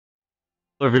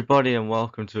Hello everybody and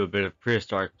welcome to a bit of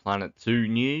Prehistoric Planet 2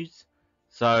 news.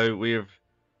 So we've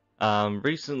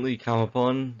recently come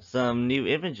upon some new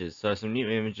images. So some new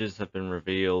images have been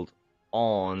revealed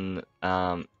on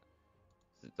it's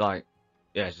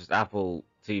just Apple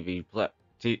TV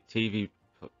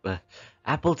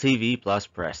Apple TV Plus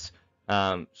Press,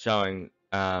 showing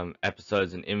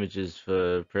episodes and images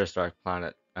for Prehistoric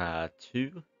Planet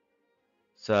 2.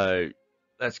 So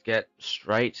let's get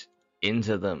straight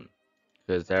into them,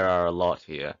 because there are a lot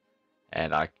here,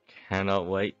 and I cannot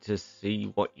wait to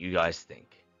see what you guys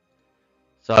think.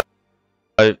 So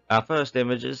our first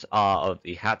images are of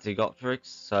the Hesperornis.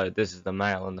 So this is the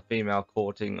male and the female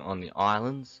courting on the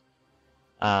islands.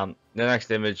 The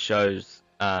next image shows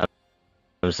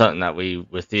something that we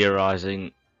were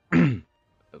theorizing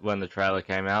when the trailer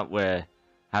came out, where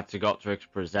Hesperornis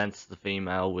presents the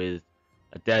female with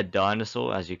a dead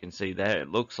dinosaur. As you can see there, it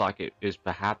looks like it is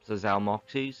perhaps a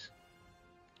Zalmoxes,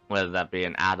 whether that be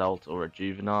an adult or a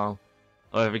juvenile.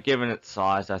 However, given its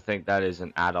size, I think that is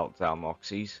an adult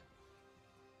Zalmoxes.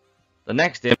 The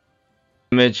next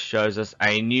image shows us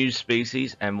a new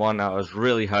species, and one I was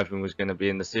really hoping was going to be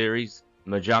in the series,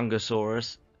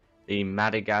 Majungasaurus, the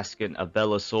Madagascar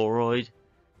Velociraptor,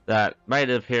 that made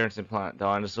an appearance in Planet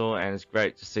Dinosaur, and it's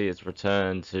great to see its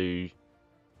return to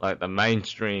the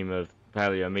mainstream of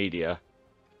paleo media.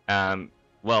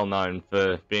 Well known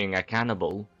for being a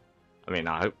cannibal. I mean,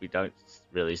 I hope we don't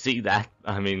really see that.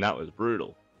 I mean, that was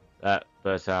brutal. But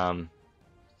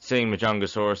seeing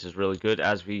Majungasaurus is really good,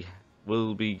 as we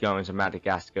will be going to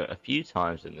Madagascar a few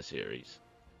times in the series.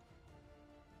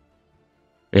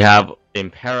 We have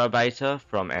IMPEROBATOR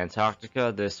from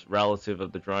Antarctica, this relative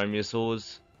of the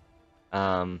dromaeosaurs.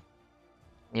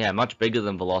 Yeah, much bigger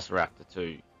than Velociraptor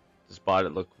 2, despite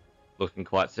it looking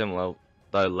quite similar,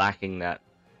 though lacking that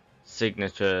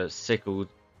signature sickled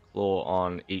claw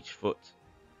on each foot.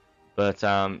 But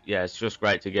yeah, it's just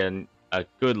great to get a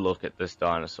good look at this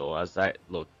dinosaur, as they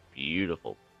look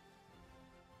beautiful.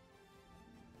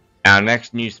 Our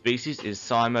next new species is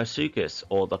Simosuchus,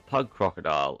 or the pug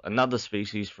crocodile, another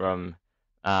species from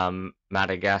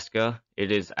Madagascar.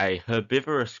 It is a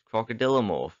herbivorous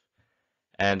crocodilomorph,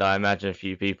 and I imagine a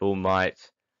few people might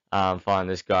find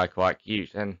this guy quite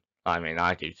cute, and I mean,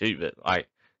 I do too, but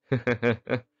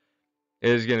it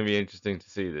is going to be interesting to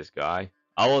see this guy.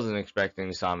 I wasn't expecting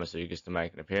Simosuchus to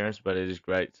make an appearance, but it is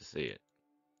great to see it.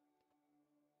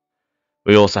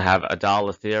 We also have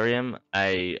Adalatherium,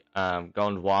 a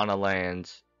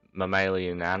Gondwanaland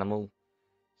mammalian animal.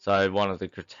 So one of the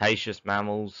Cretaceous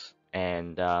mammals,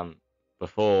 and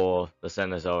before the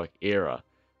Cenozoic era.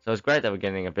 So it's great that we're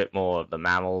getting a bit more of the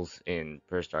mammals in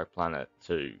Prehistoric Planet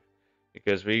 2,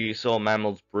 because we saw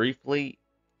mammals briefly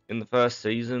in the first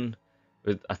season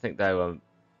with, I think they were,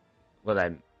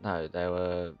 they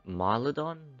were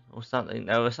Mylodon or something.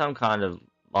 They were some kind of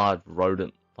large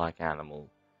rodent-like animal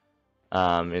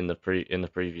in the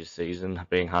previous season,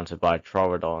 being hunted by a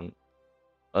Troodon.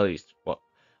 At least a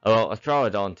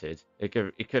Troodontid.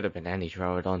 It could have been any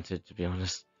Troodontid, to be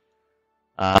honest.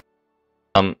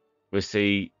 We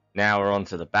see now we're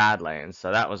onto the Badlands.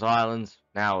 So that was islands.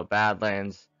 Now we're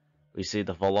Badlands. We see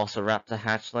the VELOCIRAPTOR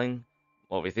hatchling.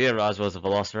 What we theorized was a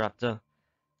VELOCIRAPTOR,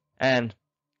 and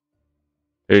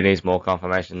who needs more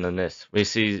confirmation than this? We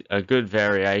see a good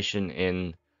variation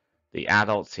in the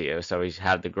adults here. So we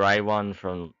have the grey one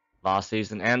from last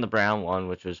season and the brown one,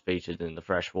 which was featured in the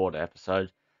freshwater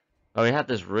episode. But we had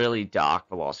this really dark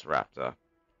Velociraptor.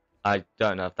 I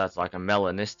don't know if that's like a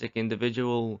melanistic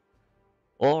individual,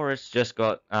 or it's just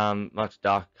got much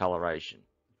darker coloration.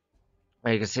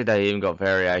 You can see they even got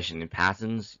variation in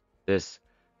patterns. This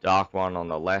dark one on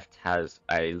the left has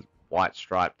a white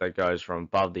stripe that goes from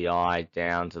above the eye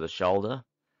down to the shoulder.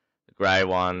 The grey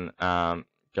one it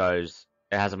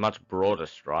has a much broader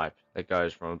stripe that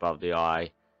goes from above the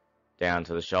eye down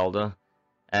to the shoulder.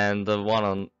 And the one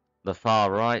on the far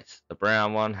right, the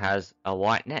brown one, has a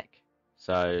white neck.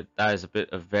 So that is a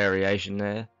bit of variation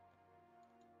there.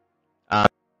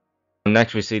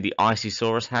 Next we see the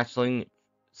ISISAURUS hatchling.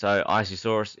 So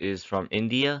ISISAURUS is from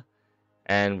India,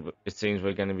 and it seems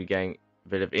we're going to be getting a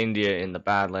bit of India in the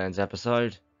Badlands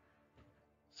episode.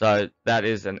 So that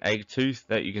is an egg tooth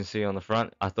that you can see on the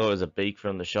front. I thought it was a beak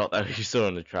from the shot that we saw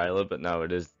in the trailer, but no,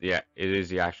 it is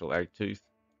the actual egg tooth.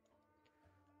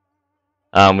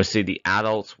 We see the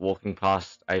adults walking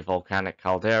past a volcanic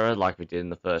caldera like we did in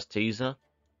the first teaser.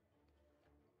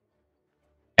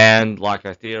 And like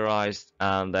I theorized, they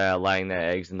are laying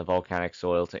their eggs in the volcanic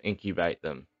soil to incubate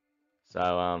them.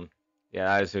 So yeah,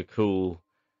 that is a cool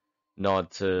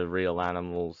nod to real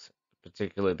animals,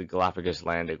 particularly the Galapagos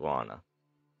land iguana.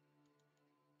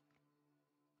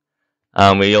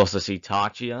 We also see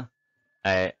Tarchia,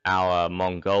 our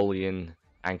Mongolian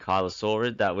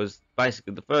ankylosaurid. That was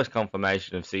basically the first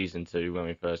confirmation of Season 2 when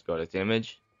we first got its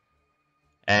image.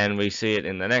 And we see it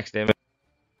in the next image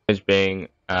being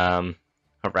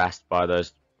harassed by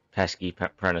those pesky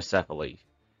Prehistoric.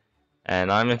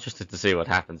 And I'm interested to see what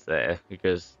happens there,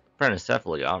 because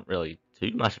Prehistoric aren't really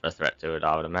too much of a threat to it,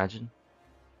 I would imagine.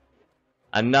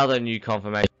 Another new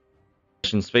confirmation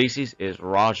species is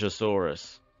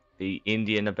Rajasaurus, the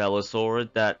Indian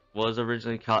abelosaurid that was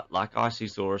originally cut like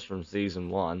ISISAURUS from Season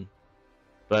 1.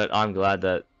 But I'm glad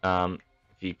that a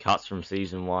few cuts from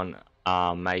Season 1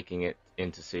 are making it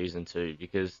into Season 2,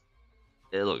 because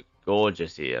it looks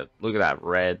gorgeous here. Look at that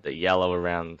red, the yellow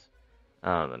around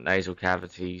the nasal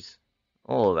cavities,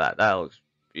 all of that. That looks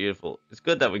beautiful. It's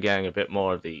good that we're getting a bit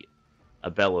more of the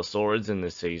abelosaurids in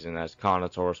this season, as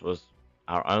Carnotaurus was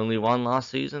our only one last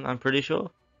season, I'm pretty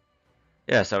sure.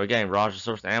 Yeah, so we're getting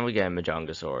Rajasaurus and we're getting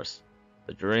Majungasaurus.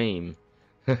 The dream.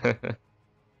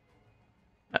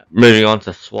 Moving on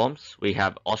to swamps, we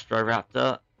have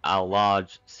Ostroraptor, our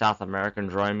large South American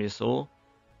dromaeosaur.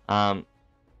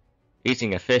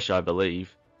 Eating a fish, I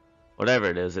believe. Whatever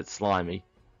it is, it's slimy.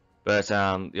 But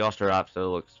the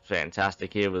Ostroraptor looks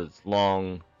fantastic here with its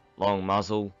long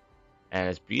muzzle and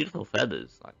its beautiful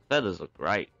feathers. Like, feathers look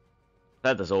great.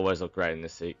 Feathers always look great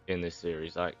in this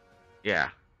series. Like, yeah,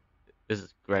 this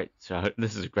is great show.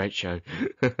 This is a great show.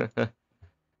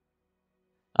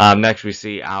 Next we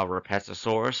see our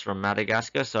RAPETOSAURUS from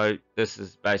Madagascar. So this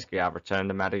is basically our return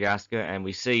to Madagascar, and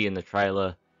we see in the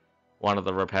trailer one of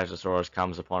the RAPETOSAURUS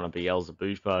comes upon a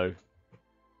Beelzebufo.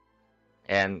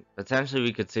 And potentially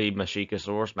we could see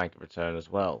Mexicasaurus make a return as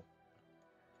well.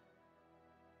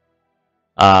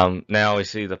 Now we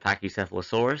see the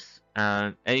PACHYCEPHALOSAURUS,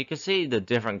 and you can see the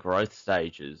different growth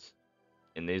stages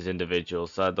in these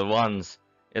individuals. So the ones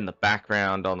in the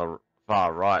background on the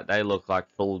far right, they look like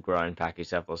full-grown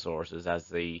PACHYCEPHALOSAURUses, as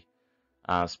the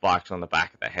spikes on the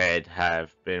back of the head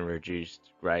have been reduced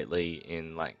greatly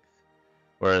in length.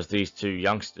 Whereas these two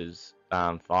youngsters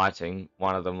fighting,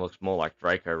 one of them looks more like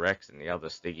Draco Rex and the other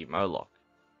Stygimoloch.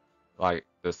 Like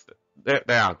this,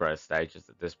 they are growth stages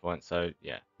at this point, so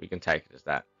yeah, we can take it as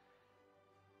that.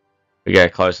 We get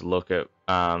a closer look at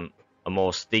a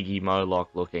more Stygimoloch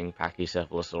looking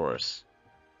PACHYCEPHALOSAURUS.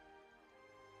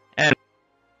 And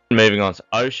moving on to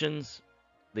oceans,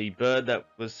 the bird that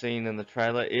was seen in the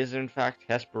trailer is in fact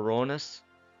Hesperornis.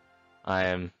 I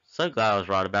am so glad I was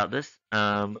right about this.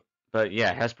 But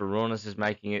yeah, Hesperornis is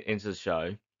making it into the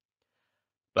show.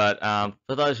 But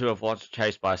for those who have watched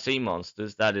Chased by Sea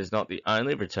Monsters, that is not the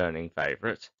only returning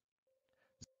favourite.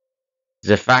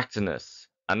 Xiphactinus,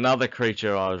 another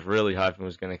creature I was really hoping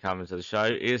was going to come into the show,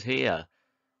 is here.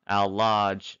 Our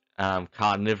large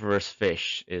carnivorous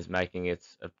fish is making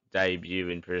its debut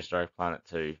in Prehistoric Planet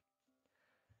 2.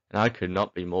 And I could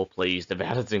not be more pleased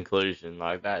about its inclusion.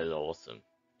 Like, that is awesome.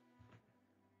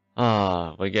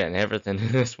 Ah, we're getting everything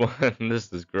in this one.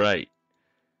 This is great.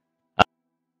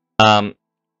 Our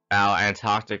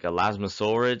Antarctic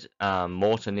elasmosaurid,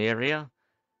 Morturneria.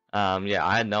 Yeah,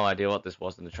 I had no idea what this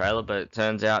was in the trailer, but it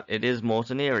turns out it is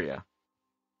Morturneria.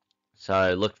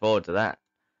 So look forward to that.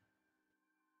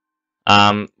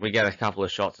 We get a couple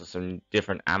of shots of some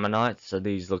different ammonites. So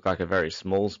these look like a very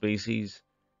small species.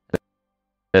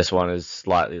 This one is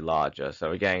slightly larger, so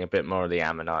we're getting a bit more of the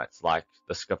ammonites, like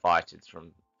the Xiphactinus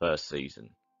from first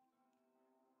season.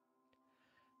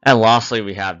 And lastly,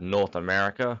 we have North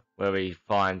America, where we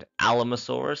find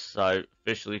Alamosaurus, so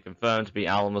officially confirmed to be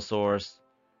Alamosaurus,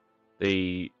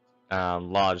 the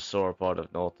large sauropod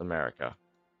of North America.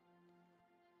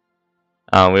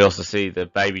 We also see the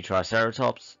baby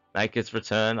TRICERATOPS make its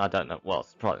return. I don't know, well,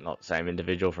 it's probably not the same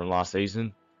individual from last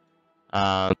season.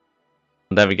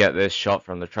 Then we get this shot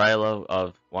from the trailer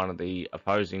of one of the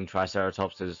opposing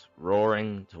Triceratopses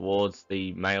roaring towards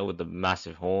the male with the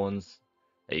massive horns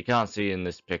that you can't see in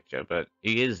this picture, but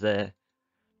he is there.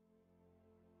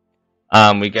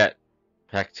 We get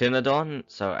Pactinodon,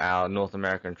 so our North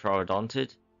American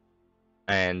Troodontid,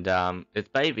 and its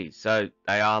babies. So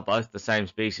they are both the same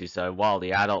species. So while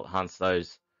the adult hunts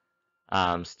those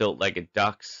stilt-legged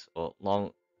ducks, or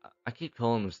long, I keep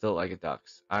calling them stilt-legged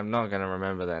ducks. I'm not going to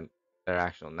remember their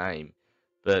actual name,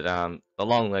 but the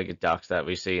long-legged ducks that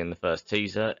we see in the first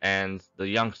teaser, and the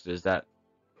youngsters that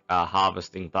are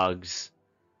harvesting bugs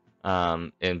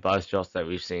in both shots that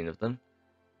we've seen of them.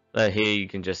 But here you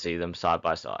can just see them side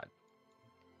by side.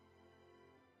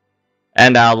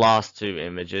 And our last two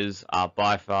images are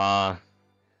by far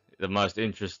the most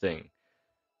interesting.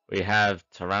 We have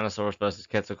Tyrannosaurus versus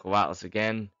Quetzalcoatlus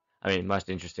again. I mean, most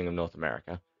interesting of North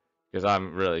America, because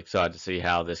I'm really excited to see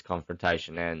how this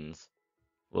confrontation ends.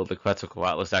 Will the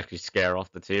Quetzalcoatlus actually scare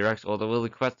off the T-Rex, or will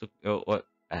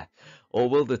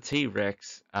the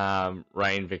T-Rex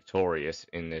reign victorious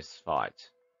in this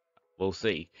fight? We'll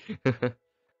see.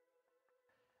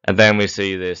 And then we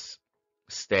see this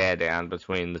stare down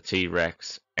between the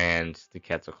T-Rex and the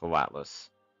Quetzalcoatlus.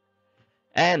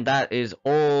 And that is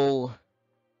all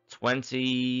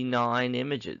 29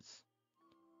 images.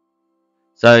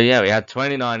 So yeah, we had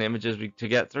 29 images to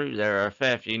get through. There are a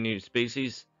fair few new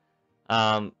species.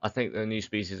 I think the new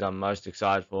species I'm most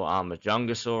excited for are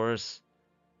Majungasaurus,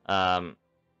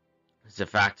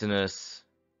 Xiphactinus,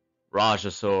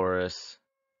 Rajasaurus,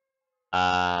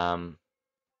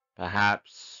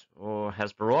 perhaps, or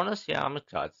Hesperornis. Yeah, I'm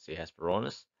excited to see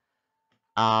Hesperornis.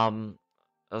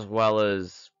 As well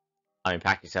as,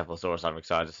 PACHYCEPHALOSAURUS I'm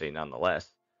excited to see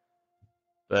nonetheless.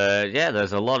 But yeah,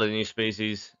 there's a lot of new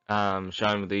species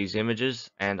shown with these images,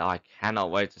 and I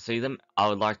cannot wait to see them. I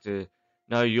would like to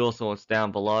know your thoughts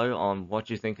down below on what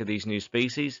you think of these new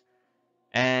species.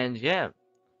 And yeah,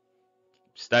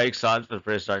 stay excited for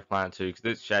Prehistoric Planet 2, because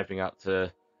it's shaping up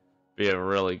to be a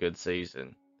really good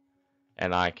season.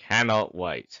 And I cannot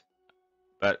wait.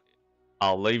 But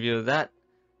I'll leave you with that.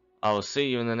 I will see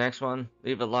you in the next one.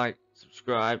 Leave a like,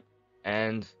 subscribe,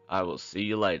 and I will see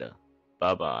you later.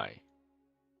 Bye-bye.